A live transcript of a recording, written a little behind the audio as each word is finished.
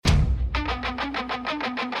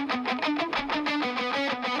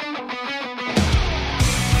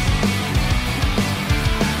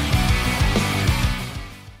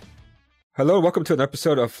Hello, welcome to an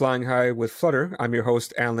episode of Flying High with Flutter. I'm your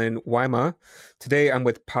host, Alan Waima. Today I'm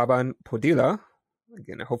with Pavan Podila.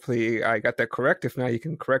 Again, hopefully I got that correct. If not, you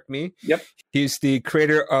can correct me. Yep. He's the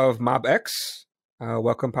creator of MobX.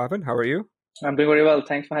 Welcome, Pavan. How are you? I'm doing very well.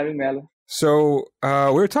 Thanks for having me, Alan. So we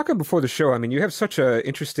were talking before the show. I mean, you have such an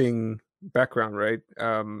interesting background, right?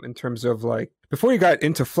 In terms of before you got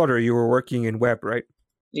into Flutter, you were working in web, right?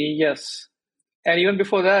 Yes. And even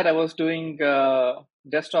before that, I was doing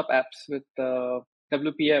desktop apps with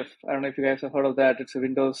WPF. I don't know if you guys have heard of that. It's a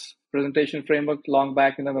Windows presentation framework long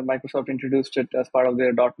back, when Microsoft introduced it as part of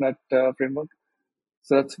their .NET framework.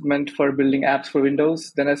 So that's meant for building apps for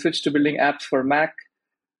Windows. Then I switched to building apps for Mac,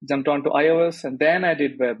 jumped on to iOS, and then I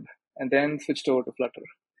did web, and then switched over to Flutter.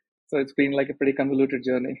 So it's been like a pretty convoluted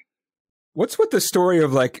journey. What's with the story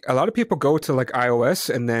of a lot of people go to iOS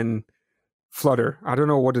and then Flutter? I don't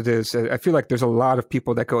know what it is. I feel like there's a lot of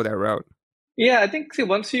people that go that route. Yeah, I think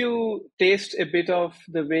once you taste a bit of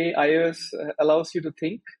the way iOS allows you to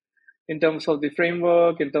think in terms of the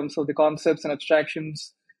framework, in terms of the concepts and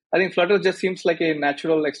abstractions, I think Flutter just seems like a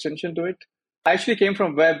natural extension to it. I actually came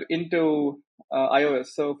from web into iOS.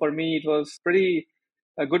 So for me, it was pretty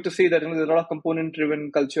good to see that there's a lot of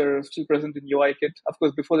component-driven culture still present in UIKit. Of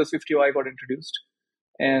course, before the Swift UI got introduced.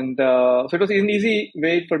 And so it was an easy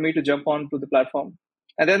way for me to jump onto the platform.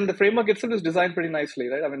 And then the framework itself is designed pretty nicely,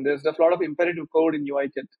 right? I mean, there's a lot of imperative code in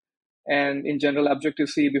UIKit and in general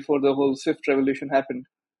Objective-C before the whole Swift revolution happened.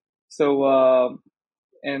 So, I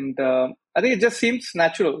think it just seems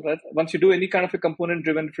natural, right? Once you do any kind of a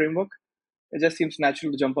component-driven framework, it just seems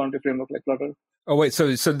natural to jump onto a framework like Flutter. Oh, wait,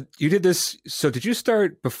 so you did this, so did you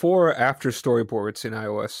start before or after storyboards in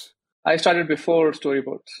iOS? I started before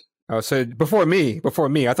storyboards. Oh, so before me.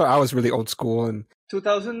 I thought I was really old school. And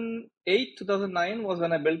 2008, 2009 was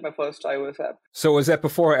when I built my first iOS app. So was that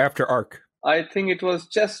before or after Arc? I think it was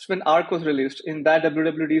just when Arc was released in that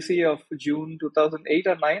WWDC of June 2008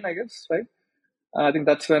 or 9, I guess, right? I think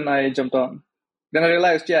that's when I jumped on. Then I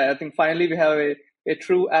realized, I think finally we have a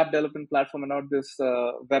true app development platform and not this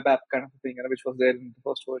web app kind of thing, which was there in the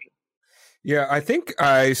first version. Yeah, I think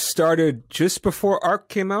I started just before Arc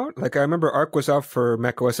came out. I remember Arc was out for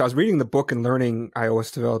macOS. I was reading the book and learning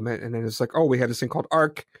iOS development, and then it's like, oh, we have this thing called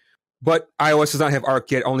Arc, but iOS does not have Arc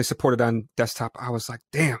yet, only supported on desktop. I was like,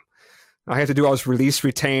 damn. I had to do all this release,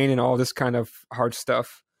 retain, and all this kind of hard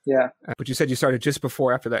stuff. Yeah. But you said you started just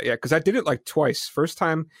before after that. Yeah, because I did it twice. First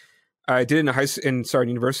time I did it in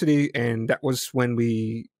university, and that was when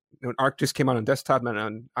Arc just came out on desktop and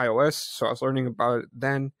on iOS, so I was learning about it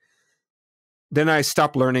then. Then I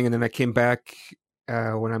stopped learning, and then I came back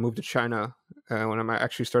when I moved to China, when I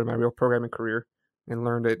actually started my real programming career and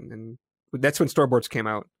learned it. And that's when storyboards came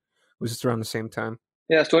out. It was just around the same time.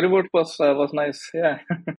 Yeah, storyboard was nice. Yeah.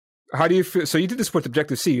 How do you feel? So you did this with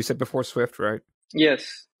Objective-C, you said before Swift, right?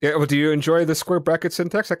 Yes. Yeah. Well, do you enjoy the square bracket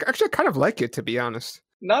syntax? I kind of like it, to be honest.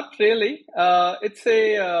 Not really. It's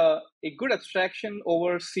a good abstraction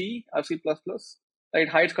over C or C++. It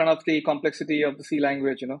hides kind of the complexity of the C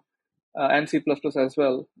language, and C++ as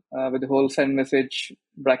well, with the whole send message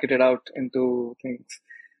bracketed out into things.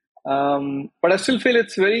 But I still feel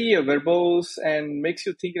it's very verbose and makes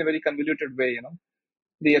you think in a very convoluted way,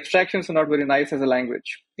 The abstractions are not very nice as a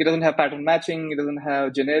language. It doesn't have pattern matching. It doesn't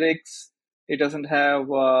have generics. It doesn't have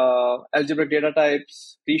algebraic data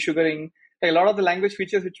types, desugaring. A lot of the language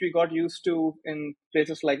features which we got used to in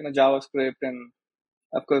places like JavaScript and,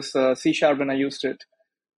 of course, C# when I used it.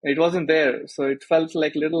 It wasn't there. So it felt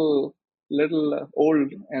like little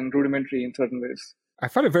old and rudimentary in certain ways. I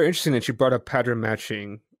find it very interesting that you brought up pattern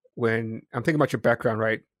matching when I'm thinking about your background,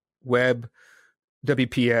 right? Web,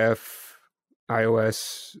 WPF,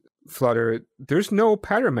 iOS, Flutter. There's no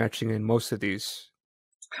pattern matching in most of these.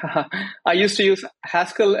 I used to use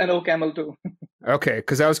Haskell and OCaml too. Okay,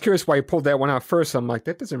 because I was curious why you pulled that one out first. I'm like,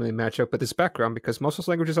 that doesn't really match up with this background because most of those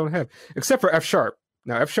languages don't have, except for F#.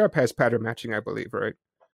 Now, F# has pattern matching, I believe, right?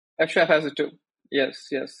 F# has it too. Yes.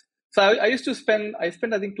 So I spent I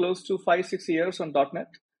think close to 5-6 years on .NET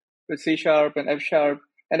with C# and F#.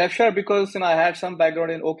 And F# because I had some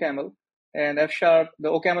background in OCaml, and F#, the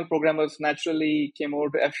OCaml programmers naturally came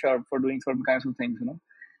over to F# for doing certain kinds of things,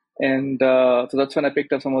 And so that's when I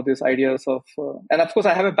picked up some of these ideas of, and of course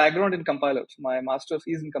I have a background in compilers. My master's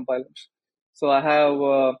is in compilers. So I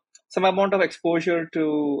have some amount of exposure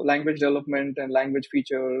to language development and language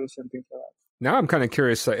features and things like that. Now I'm kind of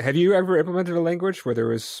curious. Have you ever implemented a language where there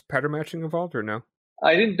was pattern matching involved or no?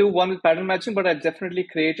 I didn't do one with pattern matching, but I definitely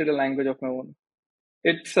created a language of my own.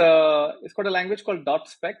 It's got a language called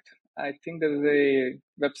 .spec. I think there is a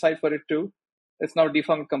website for it too. It's now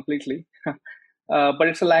defunct completely. but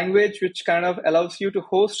it's a language which kind of allows you to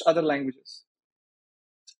host other languages.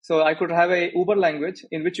 So I could have a Uber language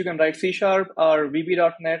in which you can write C# or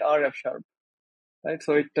VB.NET or F#, right?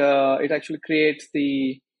 So it actually creates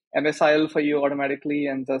the MSIL for you automatically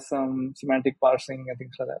and does some semantic parsing and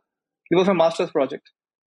things like that. It was my master's project,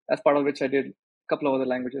 as part of which I did a couple of other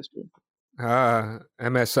languages too.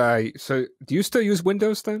 MSI. So do you still use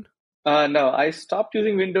Windows then? No, I stopped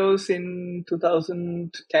using Windows in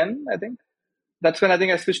 2010, I think. That's when I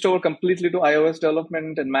think I switched over completely to iOS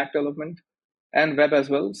development and Mac development and web as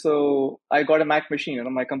well. So I got a Mac machine.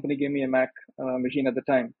 My company gave me a Mac machine at the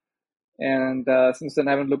time. And since then,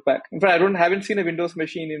 I haven't looked back. In fact, haven't seen a Windows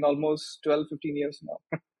machine in almost 12, 15 years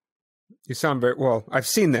now. You sound very well. I've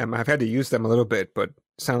seen them. I've had to use them a little bit, but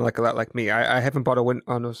sound like a lot like me. I haven't bought a Win.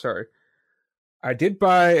 Oh no, sorry. I did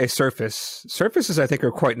buy a Surface. Surfaces, I think,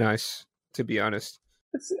 are quite nice, to be honest.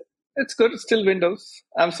 It's good. It's still Windows.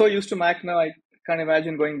 I'm so used to Mac now. I can't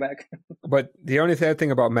imagine going back. But the only sad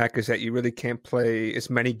thing about Mac is that you really can't play as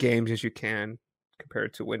many games as you can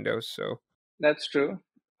compared to Windows. So that's true.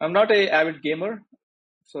 I'm not an avid gamer,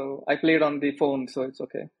 so I play it on the phone, so it's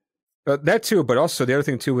okay. That too, but also the other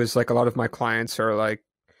thing too is like a lot of my clients are like,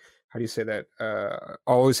 how do you say that?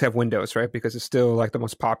 Always have Windows, right? Because it's still like the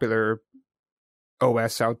most popular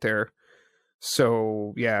OS out there.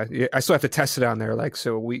 So yeah, I still have to test it on there. Like,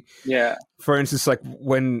 so for instance, like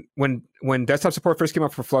when desktop support first came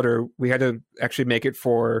out for Flutter, we had to actually make it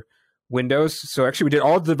for Windows. So actually we did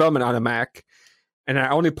all the development on a Mac, and I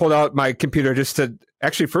only pulled out my computer just to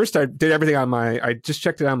actually first I did everything on I just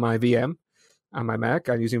checked it on my VM on my Mac.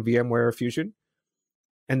 I'm using VMware Fusion.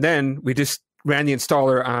 And then we just ran the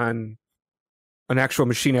installer on an actual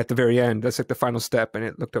machine at the very end. That's like the final step, and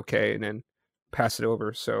it looked okay, and then pass it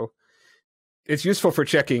over. So it's useful for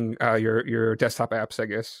checking your desktop apps, I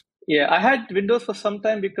guess. Yeah, I had Windows for some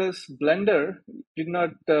time because Blender did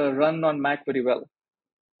not run on Mac very well.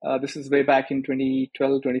 This is way back in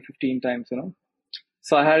 2012, 2015 times,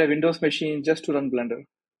 So I had a Windows machine just to run Blender.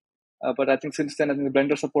 But I think since then, I think the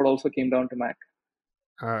Blender support also came down to Mac.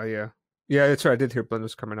 Yeah. Yeah, that's right. I did hear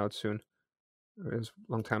Blender's coming out soon. It was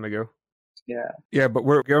a long time ago. Yeah. Yeah, but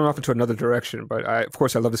we're going off into another direction. But of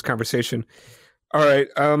course, I love this conversation. All right.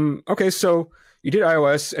 Okay, so you did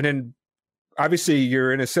iOS, and then obviously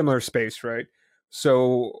you're in a similar space, right?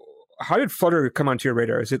 So how did Flutter come onto your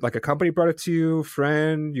radar? Is it like a company brought it to you,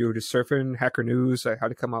 friend? You were just surfing Hacker News? How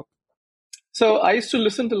did it come up? So I used to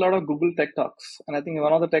listen to a lot of Google Tech Talks, and I think in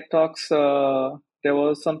one of the Tech Talks, there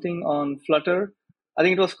was something on Flutter. I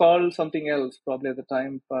think it was called something else probably at the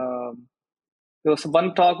time. There was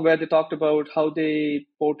one talk where they talked about how they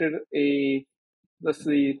ported the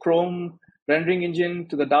Chrome rendering engine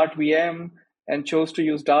to the Dart VM and chose to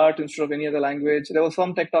use Dart instead of any other language. There was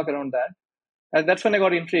some tech talk around that. And that's when I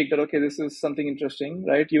got intrigued that, okay, this is something interesting,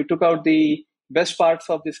 right? You took out the best parts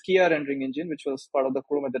of this Kia rendering engine, which was part of the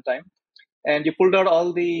Chrome at the time, and you pulled out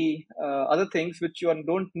all the other things which you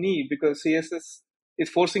don't need because CSS is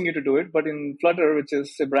forcing you to do it. But in Flutter, which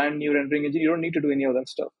is a brand new rendering engine, you don't need to do any of that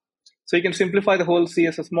stuff. So you can simplify the whole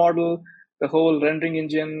CSS model, the whole rendering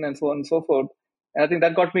engine, and so on and so forth. And I think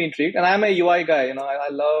that got me intrigued. And I'm a UI guy. I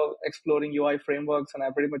love exploring UI frameworks, and I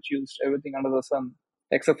pretty much used everything under the sun,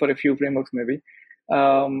 except for a few frameworks maybe.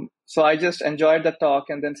 So I just enjoyed that talk.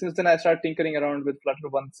 And then since then, I started tinkering around with Flutter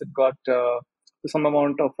once it got some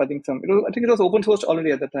amount of, I think it was open sourced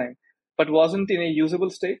already at the time, but wasn't in a usable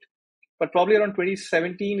state. But probably around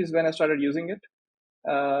 2017 is when I started using it.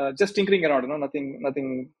 Just tinkering around,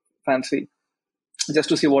 nothing fancy, just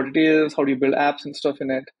to see what it is, how do you build apps and stuff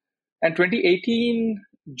in it. And 2018,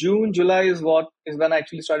 June, July is when I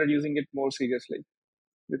actually started using it more seriously,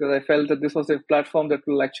 because I felt that this was a platform that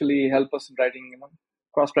will actually help us in writing,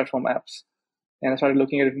 cross-platform apps. And I started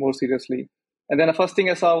looking at it more seriously. And then the first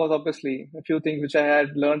thing I saw was obviously a few things which I had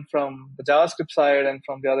learned from the JavaScript side and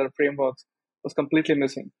from the other frameworks was completely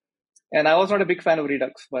missing. And I was not a big fan of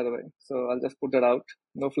Redux, by the way. So I'll just put that out.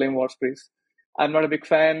 No flame wars, please. I'm not a big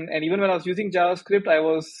fan. And even when I was using JavaScript, I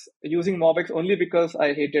was using MobX only because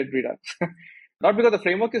I hated Redux. Not because the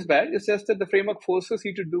framework is bad. It's just that the framework forces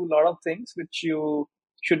you to do a lot of things which you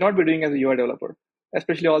should not be doing as a UI developer,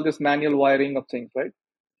 especially all this manual wiring of things, right?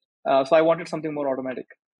 So I wanted something more automatic.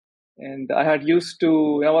 And I was used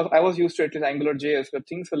to at least AngularJS, where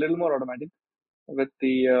things were a little more automatic with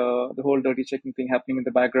the whole dirty checking thing happening in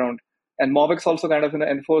the background. And MobX also kind of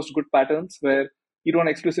enforced good patterns where you don't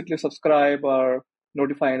explicitly subscribe or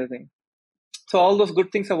notify anything. So all those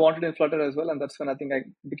good things I wanted in Flutter as well. And that's when I think I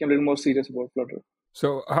became a little more serious about Flutter.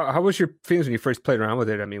 So how was your feelings when you first played around with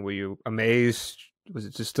it? I mean, were you amazed? Was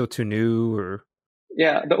it just still too new? Or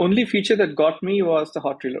Yeah, the only feature that got me was the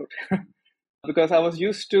hot reload. because I was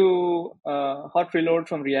used to hot reload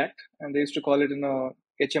from React, and they used to call it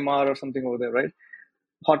HMR or something over there, right?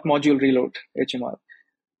 Hot module reload, HMR,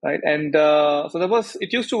 right? And so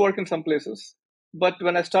it used to work in some places. But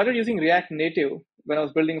when I started using React Native, when I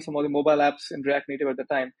was building some of the mobile apps in React Native at the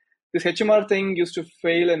time, this HMR thing used to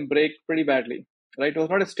fail and break pretty badly, right? It was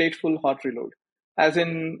not a stateful hot reload. As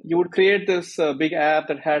in, you would create this big app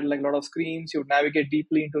that had like a lot of screens. You would navigate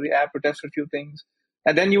deeply into the app to test a few things,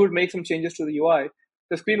 and then you would make some changes to the UI.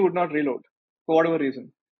 The screen would not reload for whatever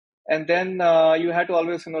reason, and then you had to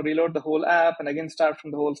always reload the whole app and again start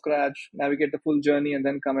from the whole scratch, navigate the full journey, and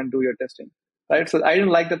then come and do your testing, right? So I didn't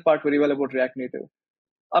like that part very well about React Native.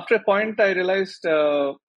 After a point, I realized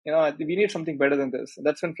we need something better than this.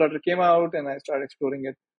 That's when Flutter came out, and I started exploring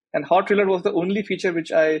it. And hot reload was the only feature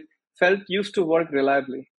which I felt used to work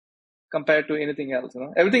reliably compared to anything else.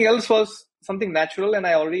 Everything else was something natural, and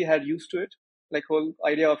I already had used to it, like whole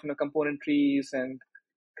idea of component trees and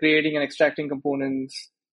creating and extracting components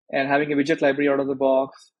and having a widget library out of the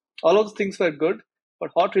box. All of those things were good,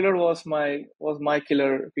 but hot reload was my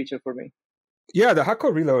killer feature for me. Yeah, the hot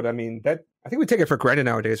code reload. I mean, that I think we take it for granted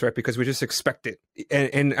nowadays, right? Because we just expect it,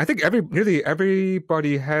 and I think nearly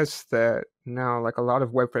everybody has that now. Like a lot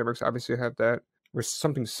of web frameworks obviously have that or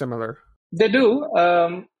something similar. They do.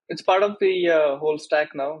 It's part of the whole stack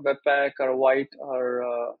now. Webpack or White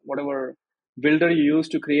or whatever builder you use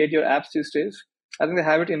to create your apps these days. I think they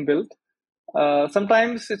have it inbuilt.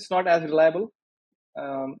 Sometimes it's not as reliable,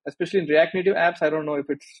 especially in React Native apps. I don't know if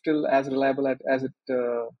it's still as reliable as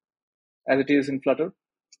it is in Flutter,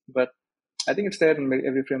 but I think it's there in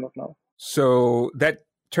every framework now. So that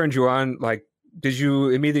turned you on. Like, did you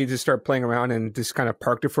immediately just start playing around and just kind of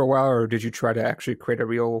parked it for a while, or did you try to actually create a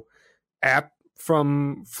real app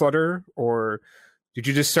from Flutter, or did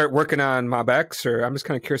you just start working on MobX? Or I'm just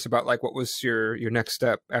kind of curious about like what was your next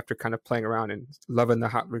step after kind of playing around and loving the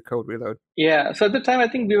hot code reload? Yeah, so at the time I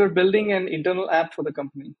think we were building an internal app for the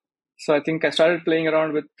company. So I think I started playing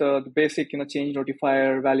around with the basic, change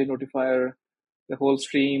notifier, value notifier, the whole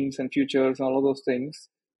streams and futures and all of those things.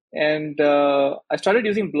 And I started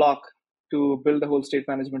using Block to build the whole state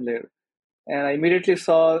management layer. And I immediately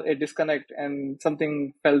saw a disconnect, and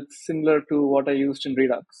something felt similar to what I used in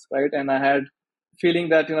Redux, right? And I had feeling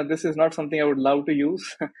that this is not something I would love to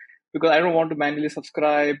use because I don't want to manually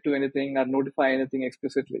subscribe to anything or notify anything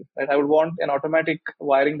explicitly, right? I would want an automatic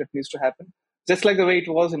wiring that needs to happen, just like the way it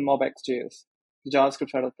was in MobX.js, the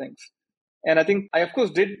JavaScript side of things. And I think I, of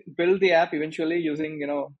course, did build the app eventually using,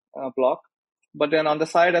 Block. But then on the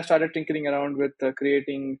side, I started tinkering around with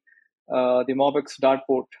creating the MobX Dart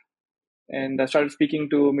port. And I started speaking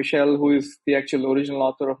to Michel, who is the actual original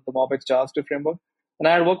author of the MobX JavaScript framework. And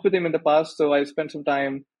I had worked with him in the past, so I spent some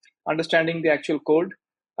time understanding the actual code.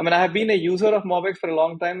 I mean, I have been a user of MobX for a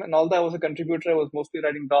long time, and although I was a contributor, I was mostly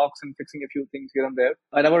writing docs and fixing a few things here and there.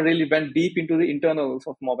 I never really went deep into the internals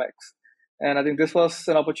of MobX. And I think this was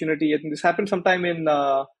an opportunity. I think this happened sometime in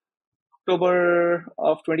October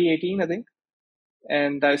of 2018, I think.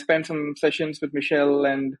 And I spent some sessions with Michel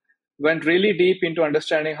and went really deep into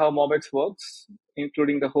understanding how MobX works,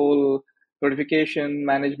 including the whole notification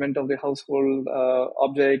management of the household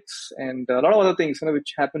objects and a lot of other things,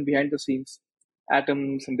 which happen behind the scenes,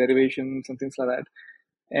 atoms and derivations and things like that.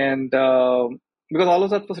 And because all of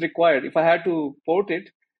that was required, if I had to port it,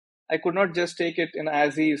 I could not just take it in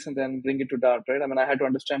as is and then bring it to Dart, right? I mean, I had to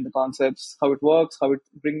understand the concepts, how it works, how it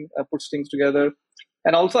puts things together,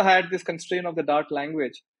 and also had this constraint of the Dart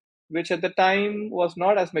language, which at the time was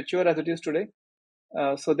not as mature as it is today.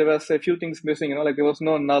 So there was a few things missing, like there was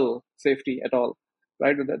no null safety at all,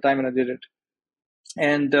 right, at the time when I did it.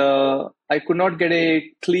 And I could not get a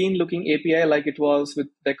clean looking API like it was with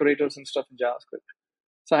decorators and stuff in JavaScript.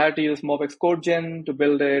 So I had to use MobX CodeGen to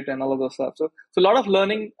build it and all of those stuff. So a lot of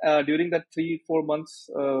learning during that 3-4 months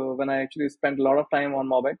when I actually spent a lot of time on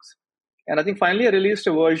MobX. And I think finally I released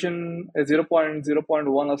a version, a 0.0.1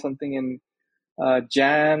 or something in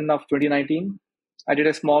Jan of 2019. I did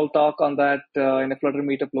a small talk on that in a Flutter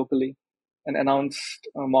meetup locally and announced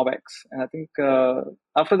MobX. And I think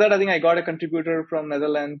after that, I think I got a contributor from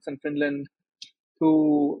Netherlands and Finland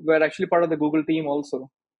who were actually part of the Google team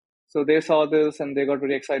also. So they saw this and they got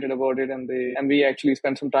very excited about it, and we actually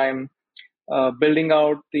spent some time building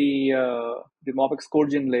out the MobX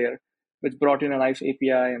CodeGen layer, which brought in a nice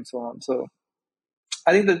API and so on. So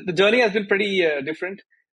I think the journey has been pretty different.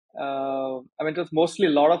 I mean, it was mostly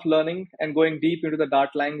a lot of learning and going deep into the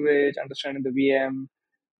Dart language, understanding the VM,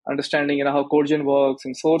 understanding how CodeGen works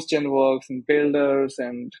and SourceGen works and builders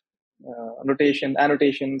and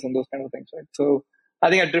annotations and those kind of things, right? So I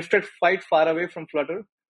think I drifted quite far away from Flutter,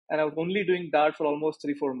 and I was only doing Dart for almost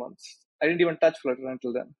 3-4 months. I didn't even touch Flutter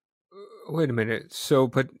until then. Wait a minute. So,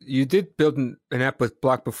 but you did build an app with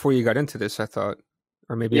Block before you got into this, I thought,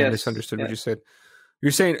 or maybe I Yes. misunderstood what Yeah. you said.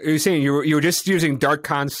 You're saying you were just using Dart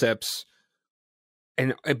concepts,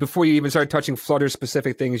 and before you even started touching Flutter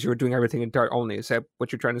specific things, you were doing everything in Dart only. Is that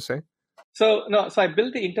what you're trying to say? So no, so I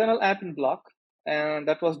built the internal app in Block, and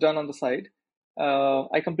that was done on the side.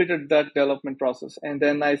 I completed that development process, and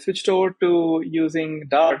then I switched over to using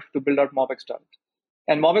Dart to build out MobX Dart.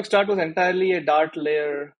 And MobX Dart was entirely a Dart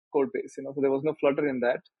layer code base, so there was no Flutter in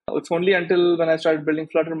that. It's only until when I started building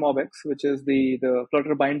Flutter MobX, which is the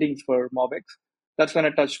Flutter bindings for MobX, that's when I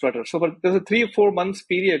touched Flutter. So but there's a 3 or 4 months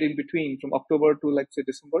period in between from October to let's say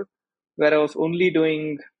December, where I was only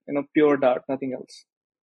doing pure Dart, nothing else.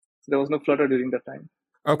 So there was no Flutter during that time.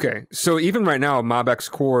 Okay, so even right now,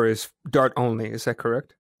 MobX Core is Dart only. Is that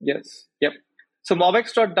correct? Yes. Yep. So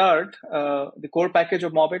MobX.Dart, the core package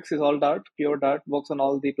of MobX is all Dart, pure Dart, works on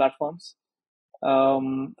all the platforms.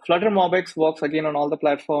 Flutter MobX works again on all the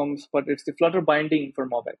platforms, but it's the Flutter binding for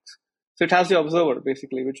MobX. So it has the observer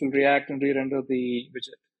basically, which will react and re-render the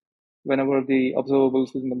widget whenever the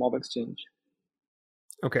observables within the MobX change.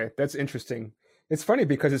 Okay, that's interesting. It's funny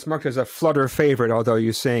because it's marked as a Flutter favorite, although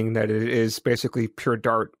you're saying that it is basically pure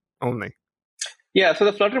Dart only. Yeah, so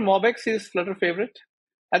the Flutter MobX is Flutter favorite.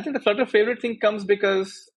 I think the Flutter favorite thing comes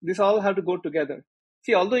because these all have to go together.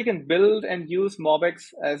 See, although you can build and use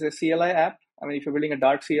MobX as a CLI app, I mean, if you're building a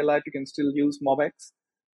Dart CLI app, you can still use MobX.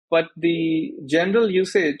 But the general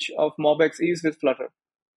usage of MobX is with Flutter.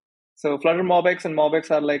 So Flutter MobX and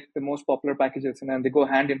MobX are like the most popular packages, and they go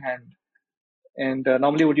hand in hand. And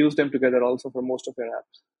normally would use them together also for most of your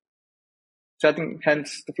apps. So I think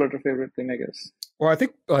hence the Flutter favorite thing, I guess. Well, I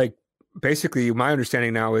think like basically my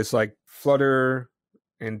understanding now is like Flutter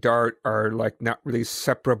and Dart are like not really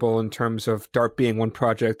separable in terms of Dart being one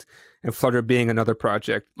project and Flutter being another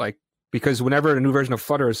project. Like because whenever a new version of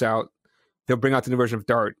Flutter is out, they'll bring out the new version of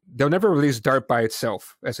Dart. They'll never release Dart by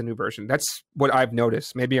itself as a new version. That's what I've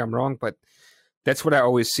noticed. Maybe I'm wrong, but that's what I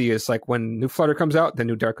always see is like when new Flutter comes out, the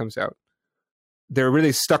new Dart comes out. They're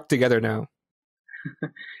really stuck together now.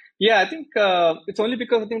 Yeah, I think it's only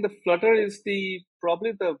because I think the Flutter is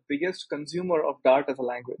probably the biggest consumer of Dart as a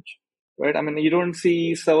language, right? I mean, you don't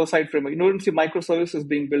see server-side framework, you don't see microservices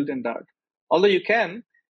being built in Dart. Although you can,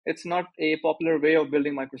 it's not a popular way of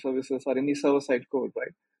building microservices or any server-side code,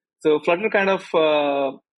 right? So Flutter kind of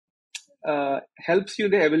helps you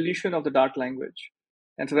the evolution of the Dart language.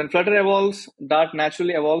 And so when Flutter evolves, Dart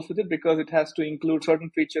naturally evolves with it because it has to include certain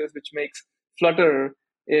features which makes Flutter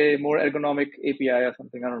a more ergonomic API or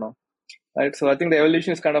something. I don't know. Right. So I think the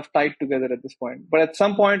evolution is kind of tied together at this point. But at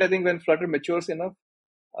some point, I think when Flutter matures enough,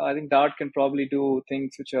 I think Dart can probably do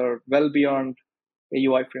things which are well beyond a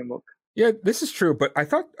UI framework. Yeah, this is true, but I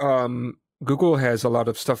thought Google has a lot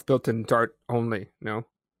of stuff built in Dart only, no?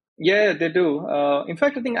 Yeah, they do. In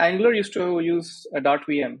fact, I think Angular used to use a Dart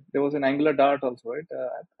VM. There was an Angular Dart also, right?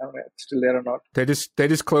 I don't know if it's still there or not. They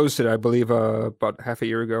just closed it, I believe, about half a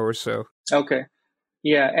year ago or so. Okay.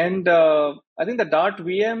 Yeah, and I think the Dart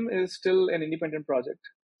VM is still an independent project.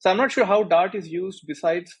 So I'm not sure how Dart is used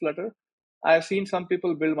besides Flutter. I've seen some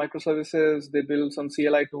people build microservices, they build some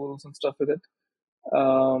CLI tools and stuff with it.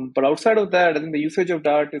 But outside of that, I think the usage of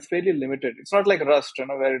Dart is fairly limited. It's not like Rust,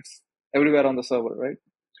 where it's everywhere on the server, right?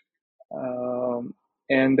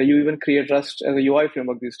 And you even create Rust as a UI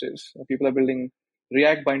framework these days. People are building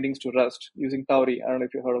React bindings to Rust using Tauri. I don't know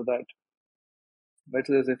if you've heard of that. But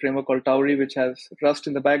there's a framework called Tauri, which has Rust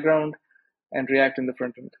in the background and React in the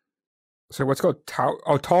front end. So what's called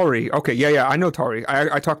Tauri? Okay, yeah, I know Tauri.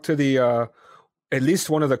 I talked to the at least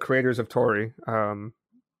one of the creators of Tauri,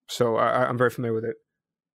 so I'm very familiar with it.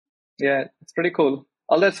 Yeah, it's pretty cool.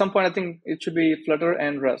 Although at some point, I think it should be Flutter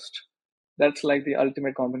and Rust. That's like the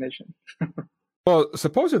ultimate combination. Well,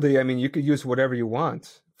 supposedly, I mean, you could use whatever you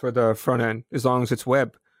want for the front end as long as it's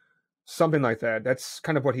web, something like that. That's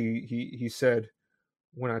kind of what he said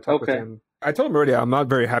when I talked with him. I told him already I'm not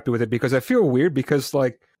very happy with it because I feel weird because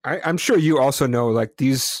like I'm sure you also know like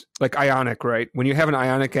these like Ionic, right? When you have an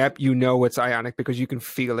Ionic app, you know it's Ionic because you can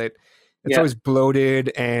feel it. It's always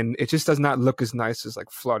bloated and it just does not look as nice as like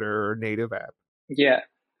Flutter or native app. Yeah.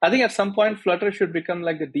 I think at some point Flutter should become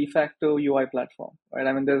like the de facto UI platform, right?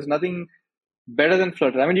 I mean, there's nothing better than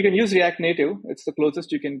Flutter. I mean, you can use React Native. It's the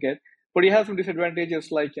closest you can get. But you have some disadvantages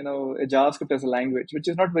like, a JavaScript as a language, which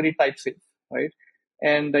is not very type safe, right?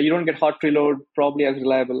 And you don't get hot reload probably as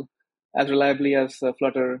reliably as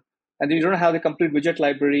Flutter. And then you don't have the complete widget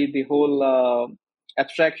library, the whole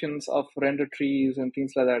abstractions of render trees and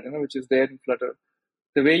things like that, which is there in Flutter.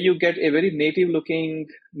 The way you get a very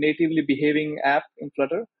natively behaving app in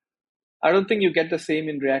Flutter, I don't think you get the same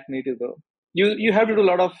in React Native though. You have to do a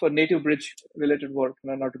lot of native bridge related work in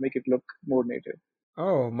order to make it look more native.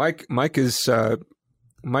 Oh, Mike is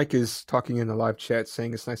talking in the live chat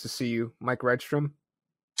saying it's nice to see you, Mike Rydstrom.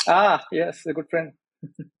 Ah, yes, a good friend.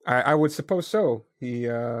 I would suppose so. He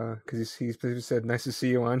because he said nice to see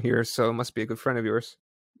you on here, so it must be a good friend of yours.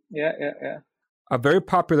 Yeah. A very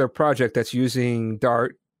popular project that's using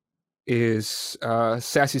Dart is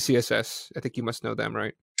Sassy CSS. I think you must know them,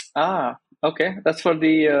 right? Ah, okay. That's for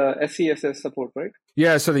the SCSS support, right?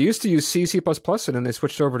 Yeah, so they used to use C, C++, and then they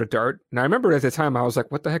switched over to Dart. And I remember at the time, I was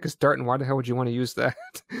like, what the heck is Dart, and why the hell would you want to use that?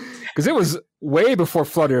 Because it was way before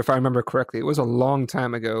Flutter, if I remember correctly. It was a long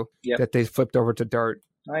time ago that they flipped over to Dart.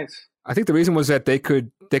 Nice. I think the reason was that they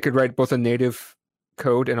could write both a native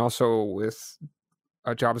code and also with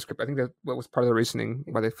JavaScript. I think that was part of the reasoning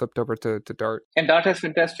why they flipped over to Dart. And Dart has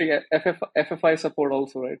fantastic FFI support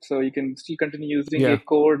also, right? So you can still continue using a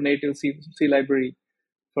core native C library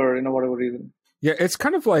for whatever reason. Yeah, it's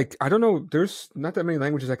kind of like, I don't know, there's not that many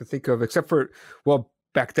languages I can think of, except for, well,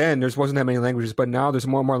 back then there wasn't that many languages, but now there's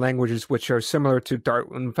more and more languages which are similar to Dart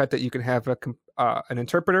in the fact that you can have an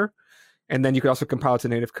interpreter, and then you can also compile it to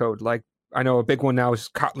native code. Like, I know a big one now is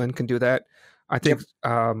Kotlin can do that. I think,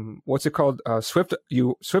 what's it called? Swift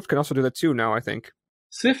can also do that too now, I think.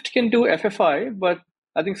 Swift can do FFI, but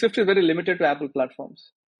I think Swift is very limited to Apple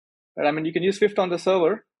platforms. Right? I mean, you can use Swift on the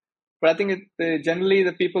server, but I think generally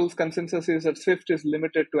the people's consensus is that Swift is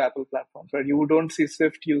limited to Apple platforms. Right? You don't see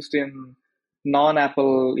Swift used in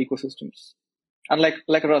non-Apple ecosystems.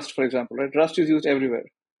 Unlike Rust, for example. Right? Rust is used everywhere.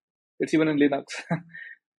 It's even in Linux.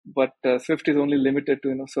 But Swift is only limited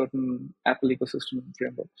to certain Apple ecosystem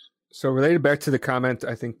frameworks. So related back to the comment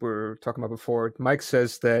I think we were talking about before, Mike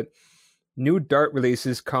says that new Dart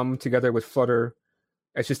releases come together with Flutter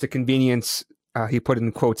as just a convenience, he put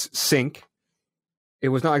in quotes, sync. It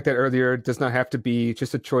was not like that earlier. It does not have to be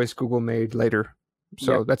just a choice Google made later.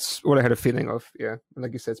 So that's what I had a feeling of, yeah. And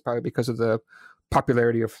like you said, it's probably because of the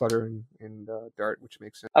popularity of Flutter and Dart, which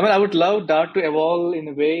makes sense. I mean, I would love Dart to evolve in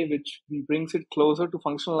a way which brings it closer to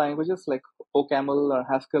functional languages like OCaml or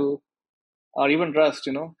Haskell or even Rust,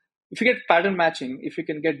 If you get pattern matching, if you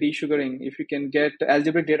can get desugaring, if you can get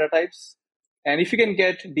algebraic data types, and if you can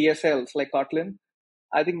get DSLs like Kotlin,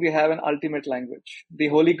 I think we have an ultimate language. The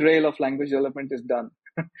holy grail of language development is done.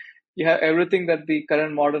 You have everything that the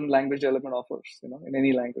current modern language development offers, in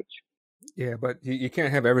any language. Yeah, but you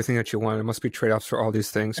can't have everything that you want. There must be trade-offs for all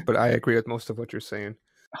these things, but I agree with most of what you're saying.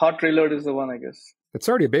 Hot reload is the one, I guess. It's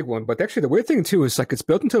already a big one, but actually the weird thing too is like it's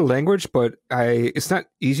built into the language, but it's not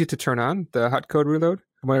easy to turn on, the hot code reload.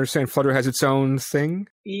 From what I understand, Flutter has its own thing.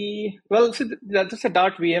 Well, see, that's just a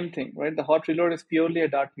Dart VM thing, right? The hot reload is purely a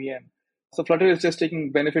Dart VM. So Flutter is just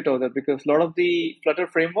taking benefit of that because a lot of the Flutter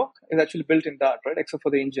framework is actually built in Dart, right? Except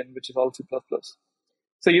for the engine, which is all C++.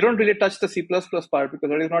 So you don't really touch the C++ part because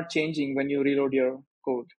that is not changing when you reload your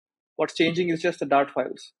code. What's changing is just the Dart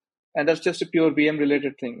files. And that's just a pure VM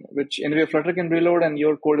related thing, which anyway Flutter can reload and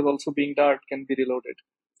your code is also being Dart can be reloaded.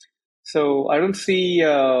 So I don't see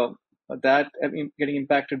that getting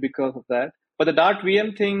impacted because of that. But the Dart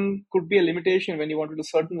VM thing could be a limitation when you want to do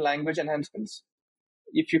certain language enhancements.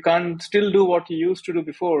 If you can't still do what you used to do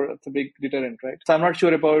before, it's a big deterrent, right? So I'm not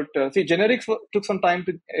sure about, generics took some time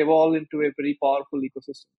to evolve into a very powerful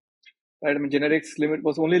ecosystem, right? I mean, generics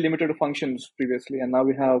was only limited to functions previously, and now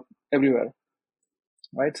we have everywhere,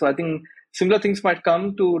 right? So I think similar things might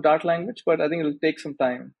come to Dart language, but I think it'll take some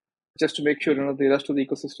time just to make sure, the rest of the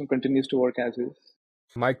ecosystem continues to work as is.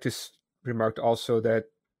 Mike just remarked also that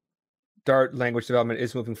Dart language development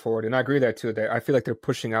is moving forward, and I agree with that too. That I feel like they're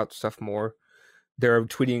pushing out stuff more. They're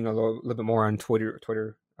tweeting a little bit more on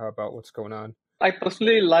Twitter about what's going on. I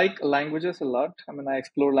personally like languages a lot. I mean, I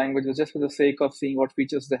explore languages just for the sake of seeing what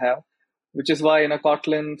features they have, which is why,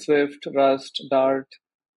 Kotlin, Swift, Rust, Dart,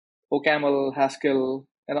 OCaml, Haskell,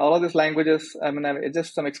 and all of these languages, I mean, it's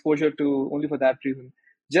just some exposure to only for that reason,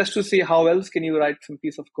 just to see how else can you write some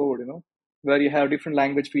piece of code, where you have different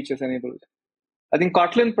language features enabled. I think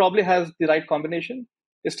Kotlin probably has the right combination.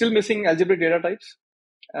 It's still missing algebraic data types.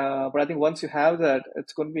 But I think once you have that,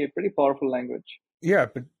 it's going to be a pretty powerful language. Yeah,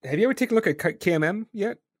 but have you ever taken a look at KMM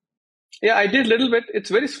yet? Yeah, I did a little bit. It's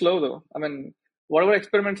very slow, though. I mean, whatever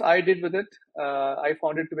experiments I did with it, I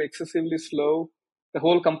found it to be excessively slow. The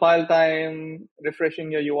whole compile time,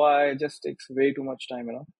 refreshing your UI just takes way too much time,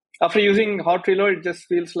 After using hot reload, it just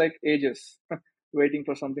feels like ages waiting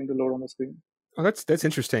for something to load on the screen. Oh, that's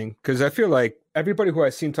interesting, because I feel like everybody who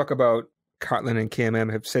I've seen talk about Kotlin and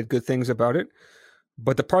KMM have said good things about it.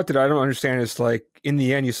 But the part that I don't understand is, like, in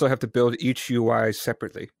the end, you still have to build each UI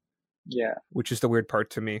separately. Yeah. Which is the weird part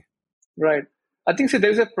to me. Right. I think, see,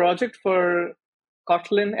 there's a project for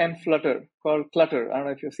Kotlin and Flutter called Clutter. I don't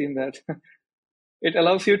know if you've seen that. It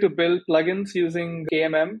allows you to build plugins using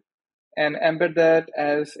KMM and embed that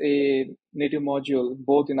as a native module,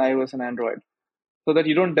 both in iOS and Android, so that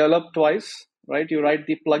you don't develop twice, right? You write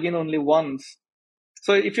the plugin only once.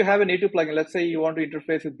 So if you have a native plugin, let's say you want to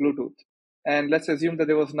interface with Bluetooth, and let's assume that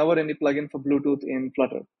there was never any plugin for Bluetooth in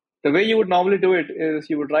Flutter. The way you would normally do it is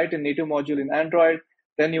you would write a native module in Android,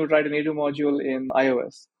 then you would write a native module in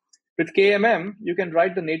iOS. With KMM, you can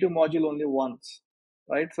write the native module only once,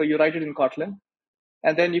 right? So you write it in Kotlin,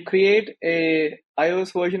 and then you create a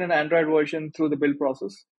iOS version and Android version through the build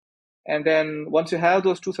process. And then once you have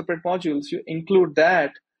those two separate modules, you include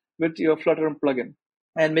that with your Flutter plugin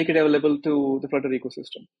and make it available to the Flutter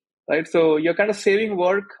ecosystem, right? So you're kind of saving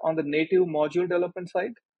work on the native module development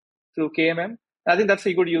side through KMM. I think that's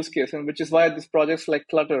a good use case, and which is why these projects like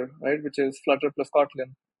Clutter, right, which is Flutter plus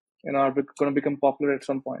Kotlin, are going to become popular at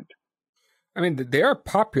some point. I mean, they are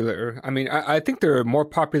popular. I mean, I think they're more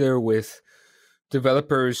popular with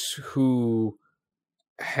developers who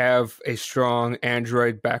have a strong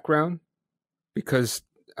Android background, because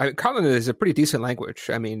Kotlin is a pretty decent language.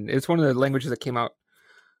 I mean, it's one of the languages that came out.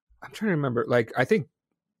 I'm trying to remember. Like, I think,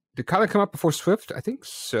 did Kotlin come out before Swift? I think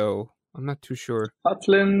so. I'm not too sure.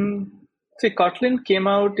 Kotlin came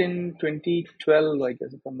out in 2012, I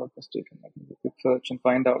guess, if I'm not mistaken. I can do a quick search and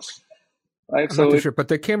find out. Right, I'm not too sure, but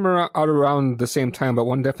they came out around the same time, but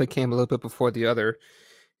one definitely came a little bit before the other.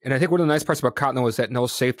 And I think one of the nice parts about Kotlin was that no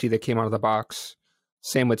safety that came out of the box.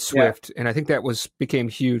 Same with Swift. Yeah. And I think that became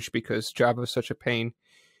huge because Java was such a pain.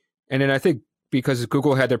 And then I think because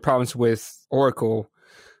Google had their problems with Oracle,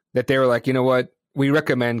 that they were like, you know what, we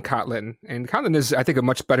recommend Kotlin. And Kotlin is, I think, a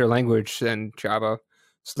much better language than Java.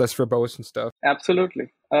 It's less verbose and stuff.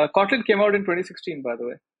 Absolutely. Kotlin came out in 2016, by the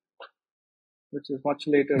way, which is much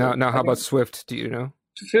later. Now, how about Swift? Do you know?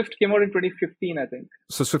 Swift came out in 2015, I think.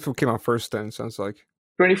 So Swift came out first then, sounds like.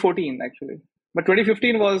 2014, actually. But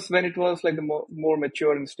 2015 was when it was like the more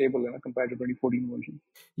mature and stable, compared to 2014 version.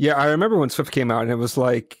 Yeah, I remember when Swift came out, and it was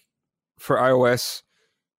like, for iOS,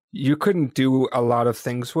 you couldn't do a lot of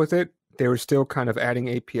things with it. They were still kind of adding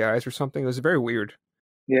APIs or something. It was very weird.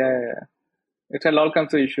 Yeah. It had all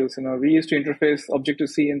kinds of issues. We used to interface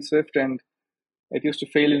Objective-C in Swift, and it used to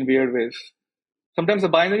fail in weird ways. Sometimes the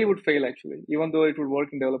binary would fail, actually, even though it would work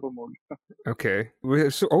in developer mode. Okay.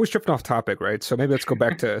 We're always drifting off topic, right? So maybe let's go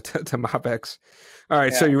back to MobX. All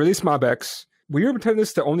right, So you released MobX. Were you intending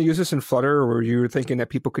this to only use this in Flutter, or were you thinking that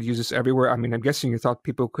people could use this everywhere? I mean, I'm guessing you thought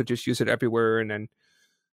people could just use it everywhere, and then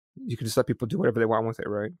you could just let people do whatever they want with it,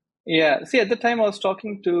 right? Yeah. See, at the time I was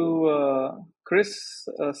talking to Chris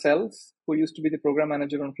Sells, who used to be the program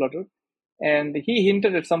manager on Flutter. And he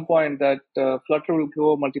hinted at some point that Flutter will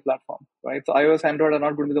go multi-platform, right? So iOS, Android are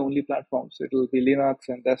not going to be the only platforms. It will be Linux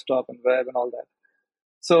and desktop and web and all that.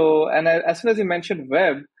 So, and as soon as you mentioned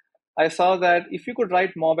web, I saw that if you could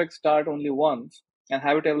write MobX Dart only once and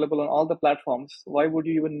have it available on all the platforms, why would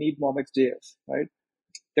you even need MobX.js, right?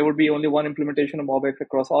 There would be only one implementation of MobX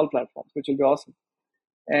across all platforms, which will be awesome.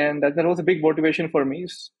 And that was a big motivation for me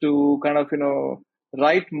to kind of,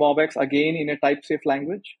 write MobX again in a type-safe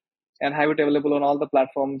language and have it available on all the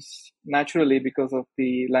platforms naturally because of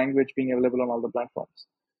the language being available on all the platforms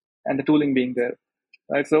and the tooling being there.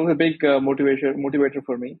 Right? So it was a big motivator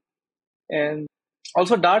for me. And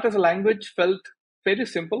also Dart as a language felt fairly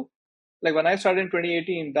simple. Like when I started in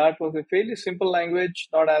 2018, Dart was a fairly simple language,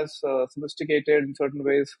 not as sophisticated in certain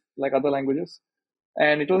ways like other languages.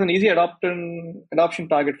 And it was an easy adoption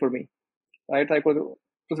target for me. Right? It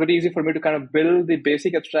was very easy for me to kind of build the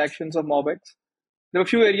basic abstractions of MobX. There were a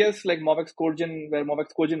few areas like MobX CodeGen where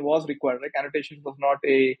MobX CodeGen was required. Like annotation was not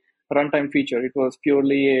a runtime feature. It was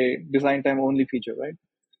purely a design time only feature, right?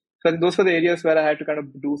 So those were the areas where I had to kind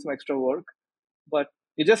of do some extra work. But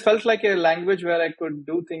it just felt like a language where I could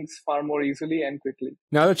do things far more easily and quickly.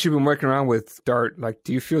 Now that you've been working around with Dart, like,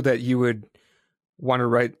 do you feel that you would want to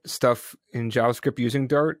write stuff in JavaScript using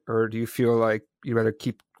Dart, or do you feel like you'd rather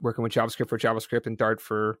keep working with JavaScript for JavaScript and Dart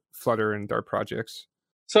for Flutter and Dart projects?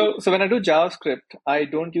 So when I do JavaScript, I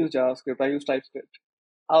don't use JavaScript. I use TypeScript.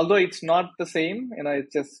 Although it's not the same,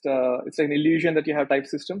 it's just it's an illusion that you have type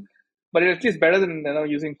system, but it's at least better than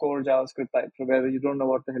using core JavaScript type where you don't know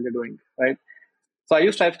what the hell you're doing, right? So I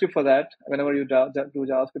use TypeScript for that whenever you do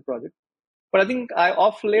JavaScript project. But I think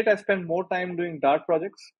off late I spend more time doing Dart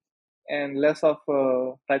projects and less of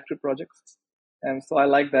TypeScript projects, and so I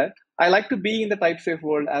like that. I like to be in the type-safe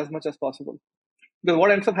world as much as possible. Because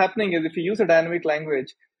what ends up happening is if you use a dynamic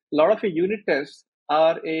language, a lot of your unit tests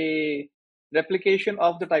are a replication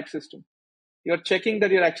of the type system. You're checking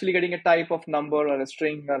that you're actually getting a type of number or a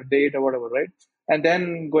string or date or whatever, right? And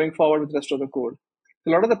then going forward with the rest of the code.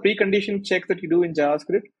 So a lot of the precondition checks that you do in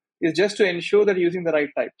JavaScript is just to ensure that you're using the right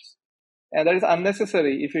types. And that is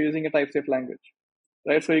unnecessary if you're using a type-safe language,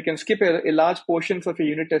 right? So you can skip a large portions of your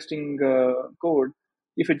unit testing code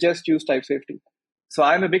if you just use type safety. So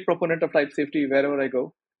I'm a big proponent of type safety wherever I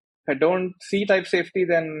go. If I don't see type safety,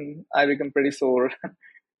 then I become pretty sore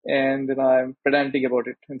and I'm pedantic about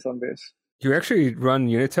it in some ways. You actually run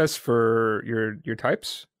unit tests for your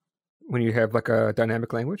types when you have like a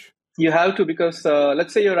dynamic language? You have to, because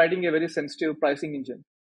let's say you're writing a very sensitive pricing engine,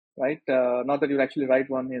 right? Not that you'll actually write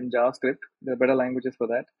one in JavaScript. There are better languages for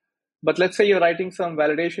that. But let's say you're writing some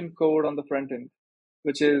validation code on the front end,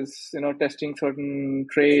 which is, testing certain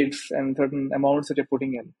trades and certain amounts that you're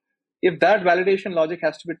putting in. If that validation logic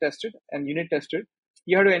has to be tested and unit tested,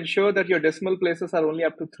 you have to ensure that your decimal places are only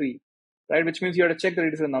up to 3, right? Which means you have to check that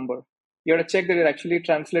it is a number. You have to check that you're actually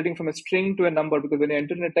translating from a string to a number, because when you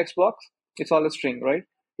enter in a text box, it's all a string, right?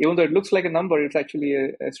 Even though it looks like a number, it's actually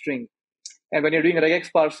a string. And when you're doing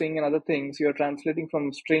regex parsing and other things, you're translating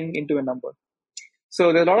from string into a number.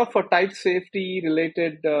 So there's a lot of type safety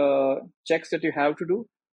related checks that you have to do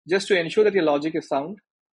just to ensure that your logic is sound.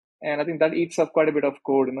 And I think that eats up quite a bit of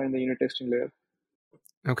code, in the unit testing layer.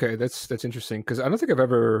 Okay, that's interesting, because I don't think I've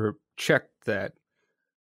ever checked that,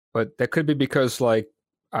 but that could be because like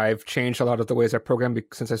I've changed a lot of the ways I program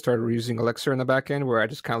since I started using Elixir in the back end, where I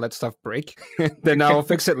just kind of let stuff break. Then I'll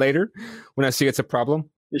fix it later when I see it's a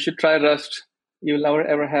problem. You should try Rust. You will never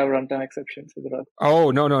ever have runtime exceptions with Rust.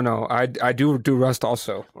 Oh, no. I do Rust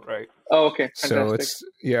also, right? Oh, okay. Fantastic.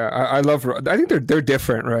 So I love Rust. I think they're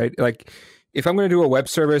different, right? Like if I'm going to do a web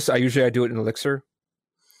service, I usually do it in Elixir.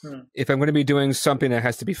 If I'm going to be doing something that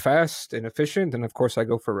has to be fast and efficient, then of course I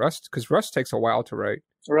go for Rust, because Rust takes a while to write.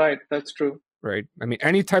 Right, that's true. Right. I mean,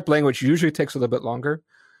 any type language usually takes a little bit longer,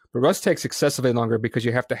 but Rust takes excessively longer because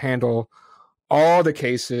you have to handle all the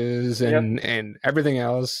cases and everything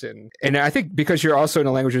else. And I think because you're also in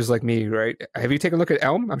the languages like me, right? Have you taken a look at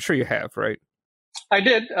Elm? I'm sure you have, right? I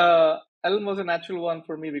did. Elm was a natural one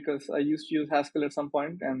for me because I used to use Haskell at some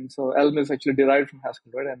point. And so Elm is actually derived from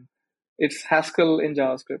Haskell, right? And it's Haskell in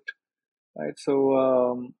JavaScript, right?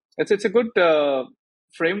 So it's a good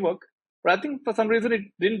framework. But I think for some reason it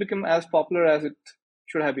didn't become as popular as it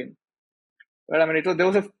should have been. Right? I mean, there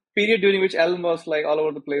was a period during which Elm was like all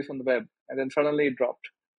over the place on the web, and then suddenly it dropped.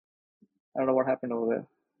 I don't know what happened over there.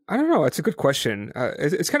 I don't know. It's a good question.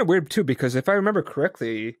 It's kind of weird too, because if I remember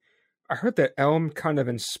correctly, I heard that Elm kind of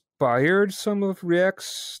inspired some of React's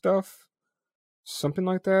stuff. Something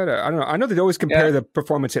like that. I don't know. I know they always compare the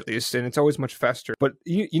performance at least, and it's always much faster. But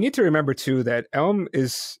you need to remember too that Elm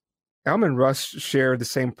and Rust share the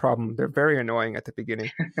same problem. They're very annoying at the beginning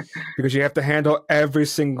because you have to handle every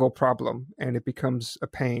single problem, and it becomes a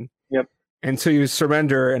pain. Yep. Until you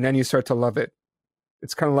surrender, and then you start to love it.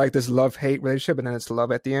 It's kind of like this love-hate relationship, and then it's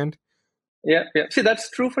love at the end. Yeah. See, that's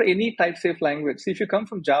true for any type-safe language. See, if you come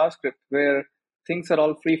from JavaScript, where things are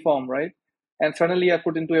all free-form, right? And suddenly you're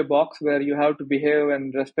put into a box where you have to behave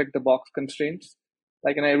and respect the box constraints.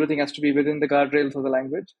 Like, everything has to be within the guardrails of the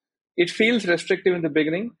language. It feels restrictive in the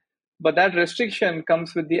beginning, but that restriction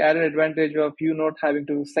comes with the added advantage of you not having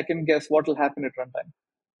to second guess what will happen at runtime.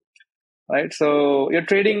 Right? So you're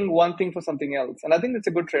trading one thing for something else. And I think it's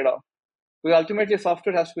a good trade-off. Because ultimately,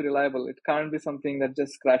 software has to be reliable. It can't be something that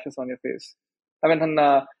just crashes on your face. I mean,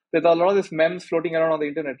 there's a lot of these memes floating around on the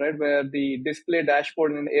internet, right? Where the display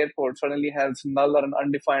dashboard in an airport suddenly has null or an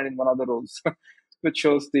undefined in one of the rows, which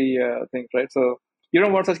shows the thing, right? So you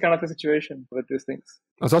don't want such kind of a situation with these things.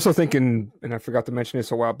 I was also thinking, and I forgot to mention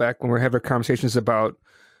this a while back, when we were having conversations about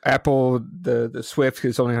Apple, the Swift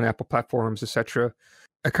is only on Apple platforms, etc.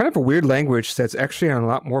 A kind of a weird language that's actually on a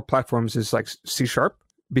lot more platforms is like C#.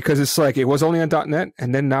 Because it's like it was only on .NET,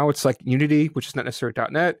 and then now it's like Unity, which is not necessarily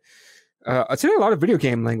 .NET. It's in a lot of video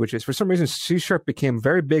game languages. For some reason, C# became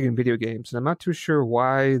very big in video games, and I'm not too sure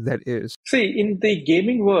why that is. See, in the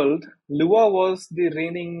gaming world, Lua was the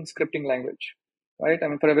reigning scripting language, right? I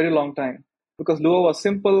mean, for a very long time. Because Lua was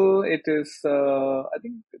simple, it is,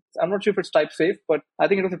 I'm not sure if it's type safe, but I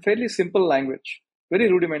think it was a fairly simple language, very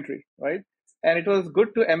rudimentary, right? And it was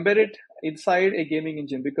good to embed it inside a gaming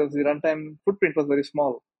engine because the runtime footprint was very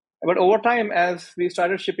small. But over time, as we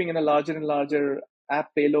started shipping in a larger and larger app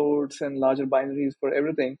payloads and larger binaries for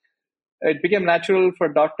everything, it became natural for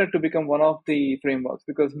 .NET to become one of the frameworks,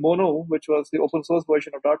 because Mono, which was the open source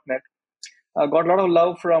version of .NET, got a lot of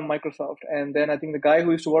love from Microsoft. And then I think the guy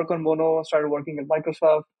who used to work on Mono started working at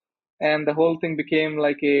Microsoft, and the whole thing became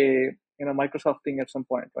like a Microsoft thing at some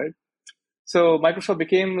point, right? So Microsoft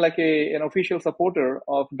became like an official supporter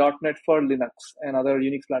of .NET for Linux and other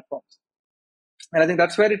Unix platforms. And I think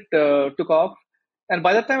that's where it took off. And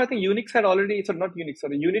by that time, I think Unix had already, so not Unix,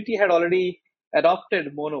 sorry, Unity had already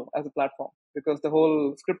adopted Mono as a platform because the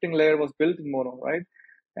whole scripting layer was built in Mono, right?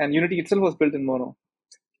 And Unity itself was built in Mono.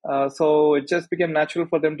 So it just became natural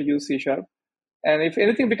for them to use C Sharp. And if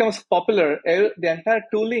anything becomes popular, the entire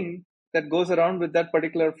tooling that goes around with that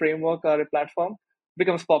particular framework or a platform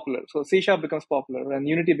becomes popular. So C Sharp becomes popular and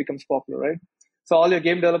Unity becomes popular, right? So all your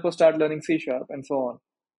game developers start learning C Sharp and so on.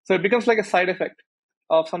 So it becomes like a side effect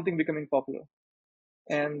of something becoming popular.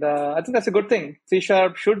 And I think that's a good thing. C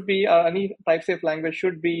Sharp should be, any type safe language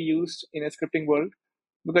should be used in a scripting world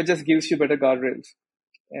because it just gives you better guardrails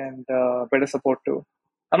and better support too.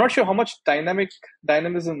 I'm not sure how much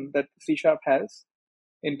dynamism that C Sharp has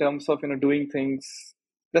in terms of doing things.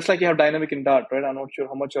 Just like you have dynamic in Dart, right? I'm not sure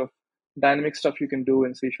how much of dynamic stuff you can do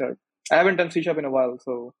in C Sharp. I haven't done C Sharp in a while,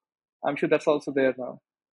 so I'm sure that's also there now.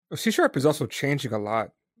 C Sharp is also changing a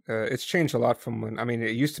lot. It's changed a lot from when, I mean,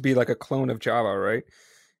 it used to be like a clone of Java, right?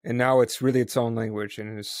 And now it's really its own language,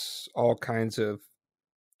 and there's all kinds of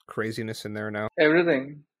craziness in there now.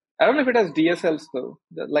 Everything. I don't know if it has DSLs though,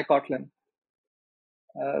 like Kotlin.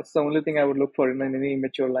 It's the only thing I would look for in any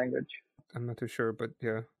mature language. I'm not too sure, but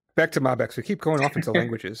yeah. Back to Mobex. We keep going off into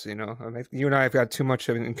languages, I mean, you and I have got too much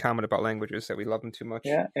in common about languages that we love them too much.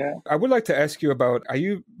 Yeah. I would like to ask you about, are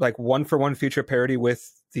you like one-for-one feature parity with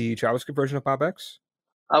the JavaScript version of Mobex?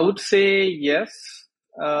 I would say yes.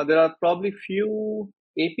 There are probably few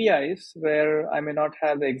APIs where I may not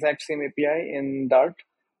have the exact same API in Dart.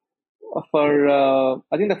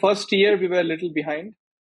 I think the first year we were a little behind,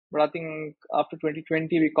 but I think after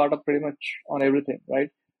 2020 we caught up pretty much on everything, right?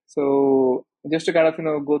 So just to kind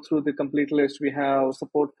of go through the complete list, we have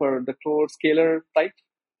support for the core scalar types,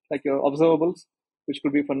 like your observables, which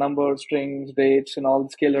could be for numbers, strings, dates, and all the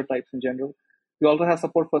scalar types in general. We also have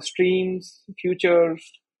support for streams,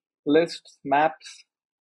 futures, lists, maps,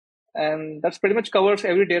 and that's pretty much covers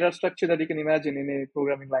every data structure that you can imagine in a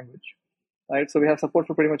programming language, right? So we have support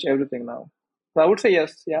for pretty much everything now. So I would say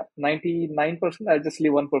yes, yeah, 99%. I'll just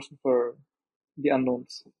leave 1% for the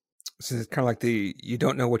unknowns. This is kind of like the you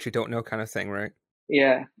don't know what you don't know kind of thing, right?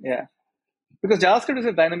 Yeah. Because JavaScript is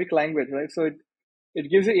a dynamic language, right? So it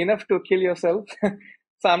gives you enough to kill yourself.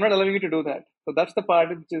 So I'm not allowing you to do that. So that's the part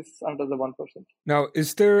which is under the 1%. Now,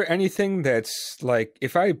 is there anything that's like,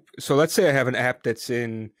 so let's say I have an app that's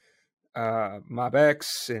in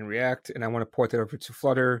MobX and React, and I want to port that over to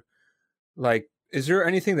Flutter. Like, is there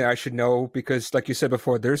anything that I should know? Because like you said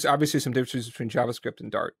before, there's obviously some differences between JavaScript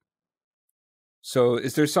and Dart. So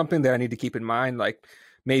is there something that I need to keep in mind? Like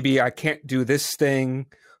maybe I can't do this thing,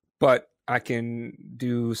 but I can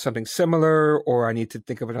do something similar, or I need to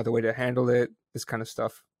think of another way to handle it, this kind of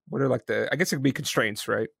stuff. What are I guess it could be constraints,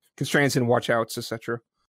 right? Constraints and watchouts, etc.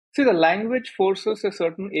 See, the language forces a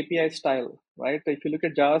certain API style, right? If you look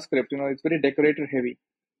at JavaScript, it's very decorator heavy.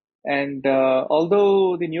 And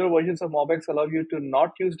although the newer versions of MobX allow you to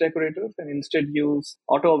not use decorators and instead use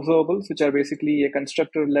auto observables, which are basically a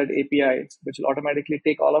constructor-led API, which will automatically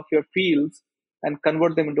take all of your fields and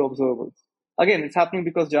convert them into observables. Again, it's happening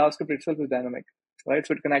because JavaScript itself is dynamic, right?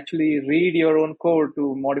 So it can actually read your own code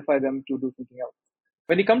to modify them to do something else.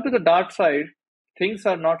 When you come to the Dart side, things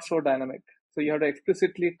are not so dynamic. So you have to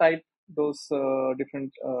explicitly type those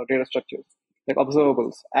different data structures, like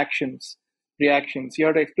observables, actions, reactions. You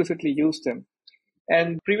have to explicitly use them.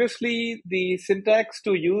 And previously, the syntax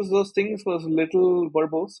to use those things was little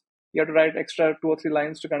verbose. You have to write extra 2 or 3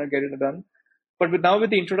 lines to kind of get it done. But now with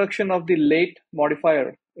the introduction of the late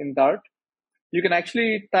modifier in Dart, you can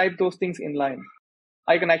actually type those things in line.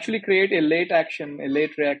 I can actually create a late action, a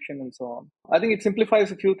late reaction, and so on. I think it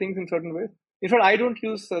simplifies a few things in certain ways. In fact, I don't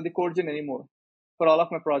use the CodeGen anymore for all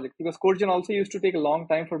of my projects because CodeGen also used to take a long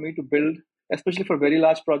time for me to build, especially for very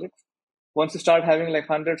large projects. Once you start having like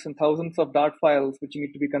hundreds and thousands of Dart files which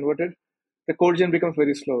need to be converted, the CodeGen becomes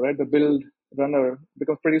very slow, right? The build runner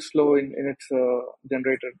becomes pretty slow in its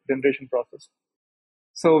generation process.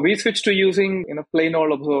 So we switched to using plain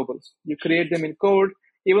old observables. You create them in code,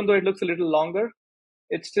 even though it looks a little longer.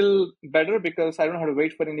 It's still better because I don't have to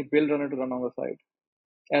wait for any build runner to run on the side,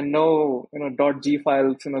 and no .g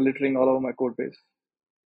files littering all over my code base.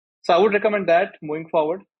 So I would recommend that moving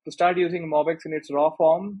forward to start using MobX in its raw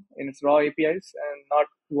form, in its raw APIs, and not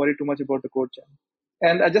worry too much about the code chain.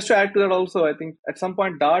 And just to add to that also, I think at some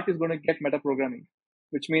point Dart is going to get metaprogramming,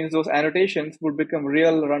 which means those annotations would become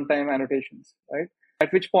real runtime annotations, right?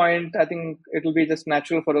 At which point, I think it will be just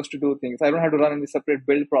natural for us to do things. I don't have to run any separate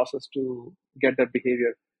build process to get that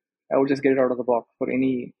behavior. I would just get it out of the box for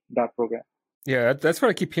any Dart program. Yeah, that's what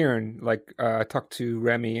I keep hearing. Like, I talked to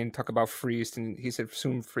Remy and talk about Freeze, and he said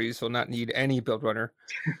soon Freeze will not need any build runner.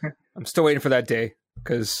 I'm still waiting for that day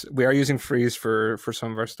because we are using Freeze for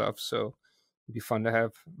some of our stuff, so it'd be fun to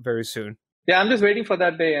have very soon. Yeah, I'm just waiting for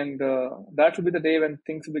that day, and that will be the day when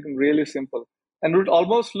things will become really simple, and would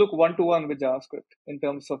almost look one to one with JavaScript in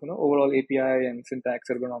terms of overall API and syntax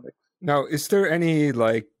ergonomics. Now, is there any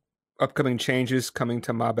like upcoming changes coming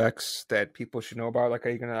to MobX that people should know about? Like, are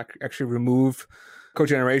you going to actually remove code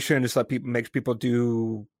generation, just let people make people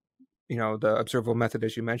do, the observable method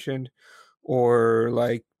as you mentioned, or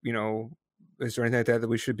like, is there anything like that that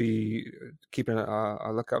we should be keeping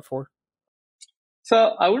a lookout for?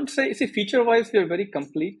 So I wouldn't say, see, feature-wise, we are very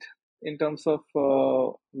complete in terms of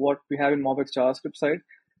what we have in MobX JavaScript side.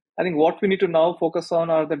 I think what we need to now focus on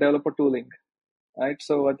are the developer tooling, right?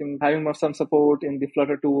 So I think having some support in the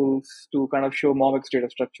Flutter tools to kind of show MobX data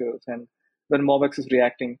structures and when MobX is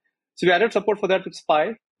reacting. So we added support for that with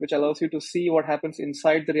Spy, which allows you to see what happens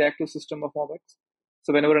inside the reactive system of MobX.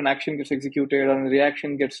 So whenever an action gets executed or a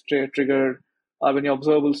reaction gets triggered, or when your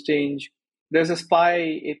observables change, there's a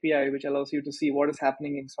Spy API which allows you to see what is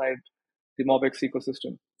happening inside the MobX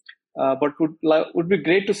ecosystem. But would be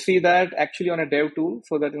great to see that actually on a dev tool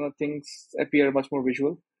so that things appear much more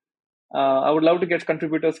visual. I would love to get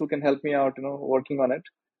contributors who can help me out, working on it.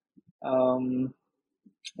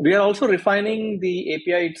 We are also refining the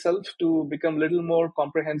API itself to become a little more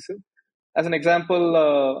comprehensive. As an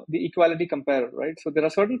example, the equality comparer, right? So there are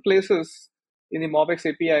certain places in the MobX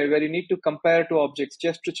API where you need to compare two objects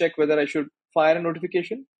just to check whether I should fire a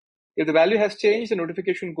notification. If the value has changed, the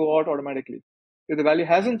notification go out automatically. If the value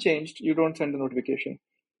hasn't changed, you don't send the notification.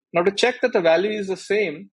 Now to check that the value is the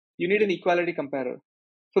same, you need an equality comparer.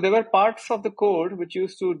 So there were parts of the code which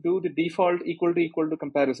used to do the default equal to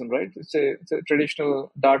comparison, right? It's a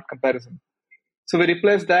traditional Dart comparison. So we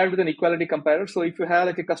replace that with an equality comparer. So if you have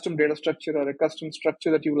like a custom data structure or a custom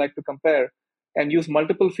structure that you like to compare and use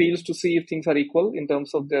multiple fields to see if things are equal in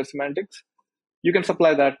terms of their semantics, you can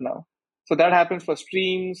supply that now. So that happens for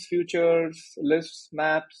streams, futures, lists,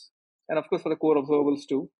 maps, and of course for the core observables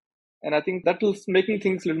too. And I think that will making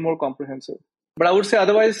things a little more comprehensive. But I would say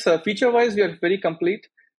otherwise, feature-wise, we are very complete.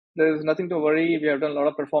 There's nothing to worry. We have done a lot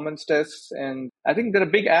of performance tests, and I think there are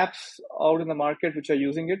big apps out in the market which are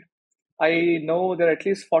using it. I know there are at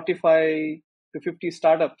least 45 to 50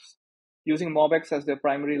 startups using MobX as their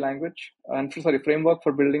primary language and framework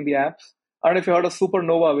for building the apps. I don't know if you heard of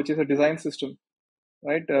Supernova, which is a design system,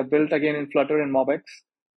 right? Built again in Flutter and MobX,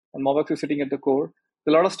 and MobX is sitting at the core.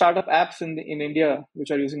 There are a lot of startup apps in India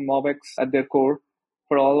which are using MobX at their core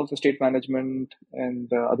for all of the state management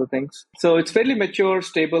and other things. So it's fairly mature,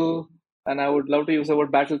 stable, and I would love to use the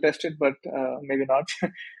word battle tested, but maybe not.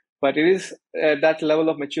 But it is at that level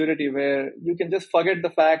of maturity where you can just forget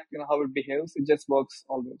the fact, how it behaves. It just works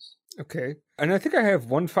always. Okay. And I think I have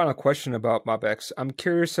one final question about MobX. I'm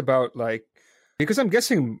curious about because I'm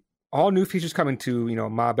guessing all new features coming to,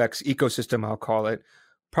 MobX ecosystem, I'll call it,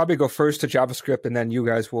 probably go first to JavaScript and then you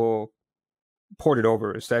guys will port it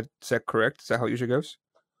over. Is that correct? Is that how it usually goes?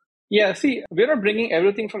 Yeah, see, we're not bringing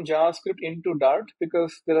everything from JavaScript into Dart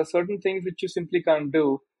because there are certain things which you simply can't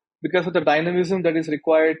do because of the dynamism that is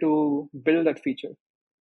required to build that feature.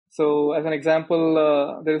 So as an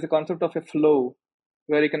example, there is a concept of a flow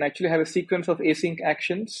where you can actually have a sequence of async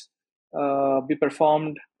actions be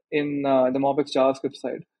performed in the MobX JavaScript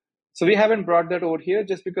side. So we haven't brought that over here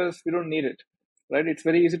just because we don't need it, right? It's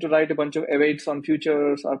very easy to write a bunch of awaits on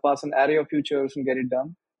futures or pass an array of futures and get it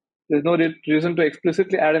done. There's no reason to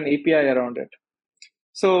explicitly add an API around it.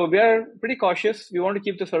 So we are pretty cautious. We want to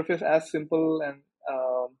keep the surface as simple and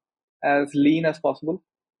as lean as possible.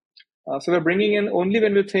 So we're bringing in only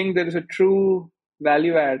when we think there is a true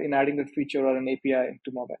value add in adding that feature or an API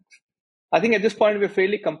to MobX. I think at this point, we're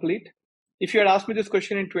fairly complete. If you had asked me this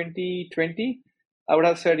question in 2020, I would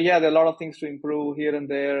have said, yeah, there are a lot of things to improve here and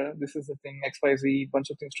there. This is the thing, XYZ, bunch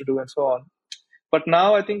of things to do and so on. But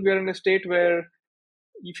now I think we're in a state where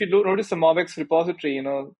if you notice the MobX repository,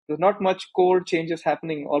 there's not much code changes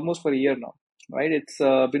happening almost for a year now, right? It's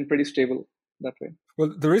been pretty stable that way.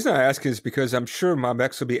 Well, the reason I ask is because I'm sure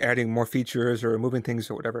MobX will be adding more features or removing things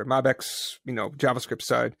or whatever. MobX, JavaScript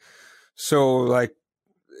side. So,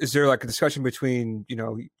 is there a discussion between,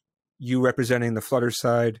 you representing the Flutter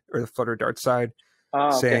side or the Flutter Dart side,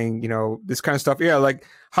 saying, this kind of stuff? Yeah,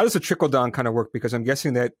 how does the trickle down kind of work? Because I'm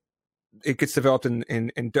guessing that it gets developed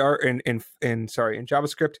in Dart in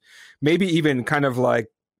JavaScript, maybe even kind of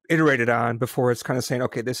iterated on before it's kind of saying,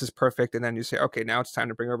 okay, this is perfect, and then you say, okay, now it's time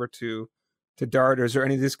to bring over to Dart. Or is there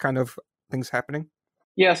any of these kind of things happening?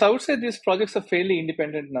 Yes, I would say these projects are fairly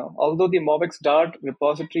independent now. Although the MobX Dart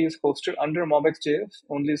repository is hosted under MobX.js,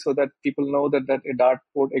 only so that people know that a Dart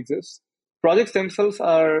port exists. Projects themselves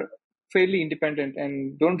are fairly independent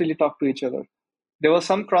and don't really talk to each other. There was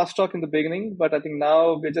some crosstalk in the beginning, but I think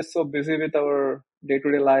now we're just so busy with our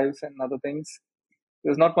day-to-day lives and other things.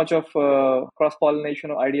 There's not much of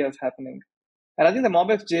cross-pollination of ideas happening. And I think the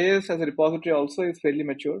MobX.js as a repository also is fairly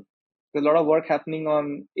mature. There's a lot of work happening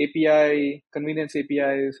on API, convenience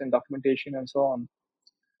APIs and documentation and so on.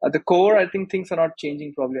 At the core, I think things are not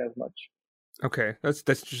changing probably as much. Okay, that's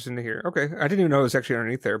interesting to hear. Okay, I didn't even know it was actually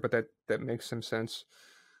underneath there, but that makes some sense.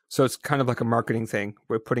 So it's kind of like a marketing thing.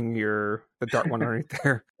 We're putting the Dart one underneath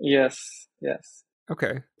there. Yes, yes.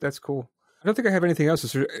 Okay, that's cool. I don't think I have anything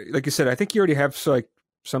else. Like you said, I think you already have like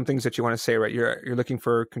some things that you want to say, right? You're looking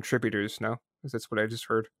for contributors now, because that's what I just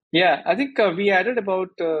heard. Yeah, I think we added about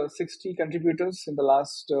 60 contributors in the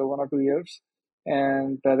last 1 or 2 years.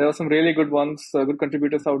 And there are some really good ones, good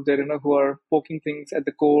contributors out there, who are poking things at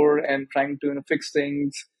the core and trying to, fix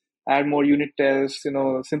things, add more unit tests,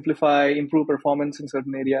 simplify, improve performance in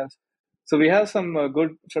certain areas. So we have some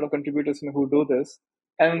good set of contributors, who do this.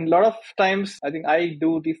 And a lot of times, I think I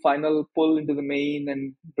do the final pull into the main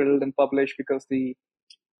and build and publish because the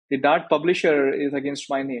Dart publisher is against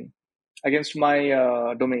my name, against my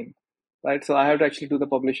domain, right? So I have to actually do the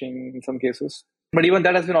publishing in some cases. But even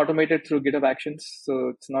that has been automated through GitHub Actions. So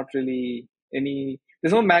it's not really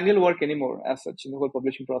there's no manual work anymore as such in the whole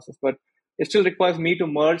publishing process. But it still requires me to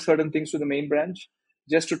merge certain things to the main branch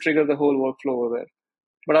just to trigger the whole workflow over there.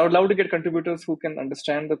 But I would love to get contributors who can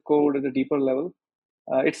understand the code at a deeper level.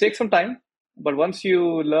 It takes some time, but once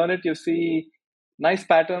you learn it, you see nice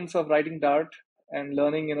patterns of writing Dart and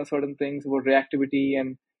learning certain things about reactivity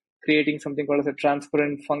and creating something called as a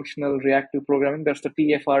transparent functional reactive programming. That's the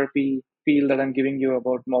TFRP field that I'm giving you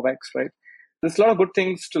about MobX, right? There's a lot of good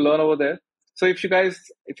things to learn over there. So if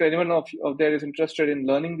anyone of there is interested in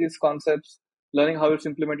learning these concepts, learning how it's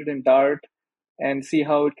implemented in Dart, and see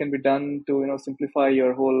how it can be done to simplify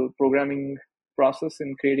your whole programming process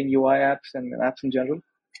in creating UI apps and apps in general,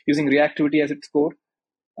 using reactivity as its core,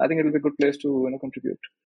 I think it will be a good place to contribute.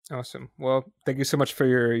 Awesome. Well, thank you so much for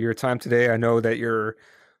your time today. I know that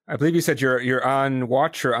I believe you said you're on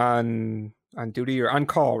watch or on duty or on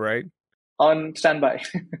call, right? On standby.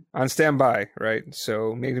 On standby, right?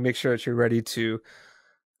 So maybe make sure that you're ready to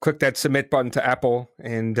click that submit button to Apple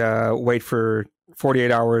and wait for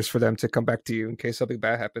 48 hours for them to come back to you in case something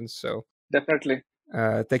bad happens. So definitely.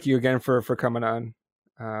 Thank you again for coming on.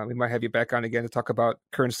 We might have you back on again to talk about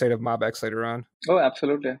current state of MobX later on. Oh,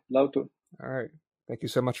 absolutely. Love to. All right. Thank you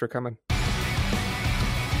so much for coming.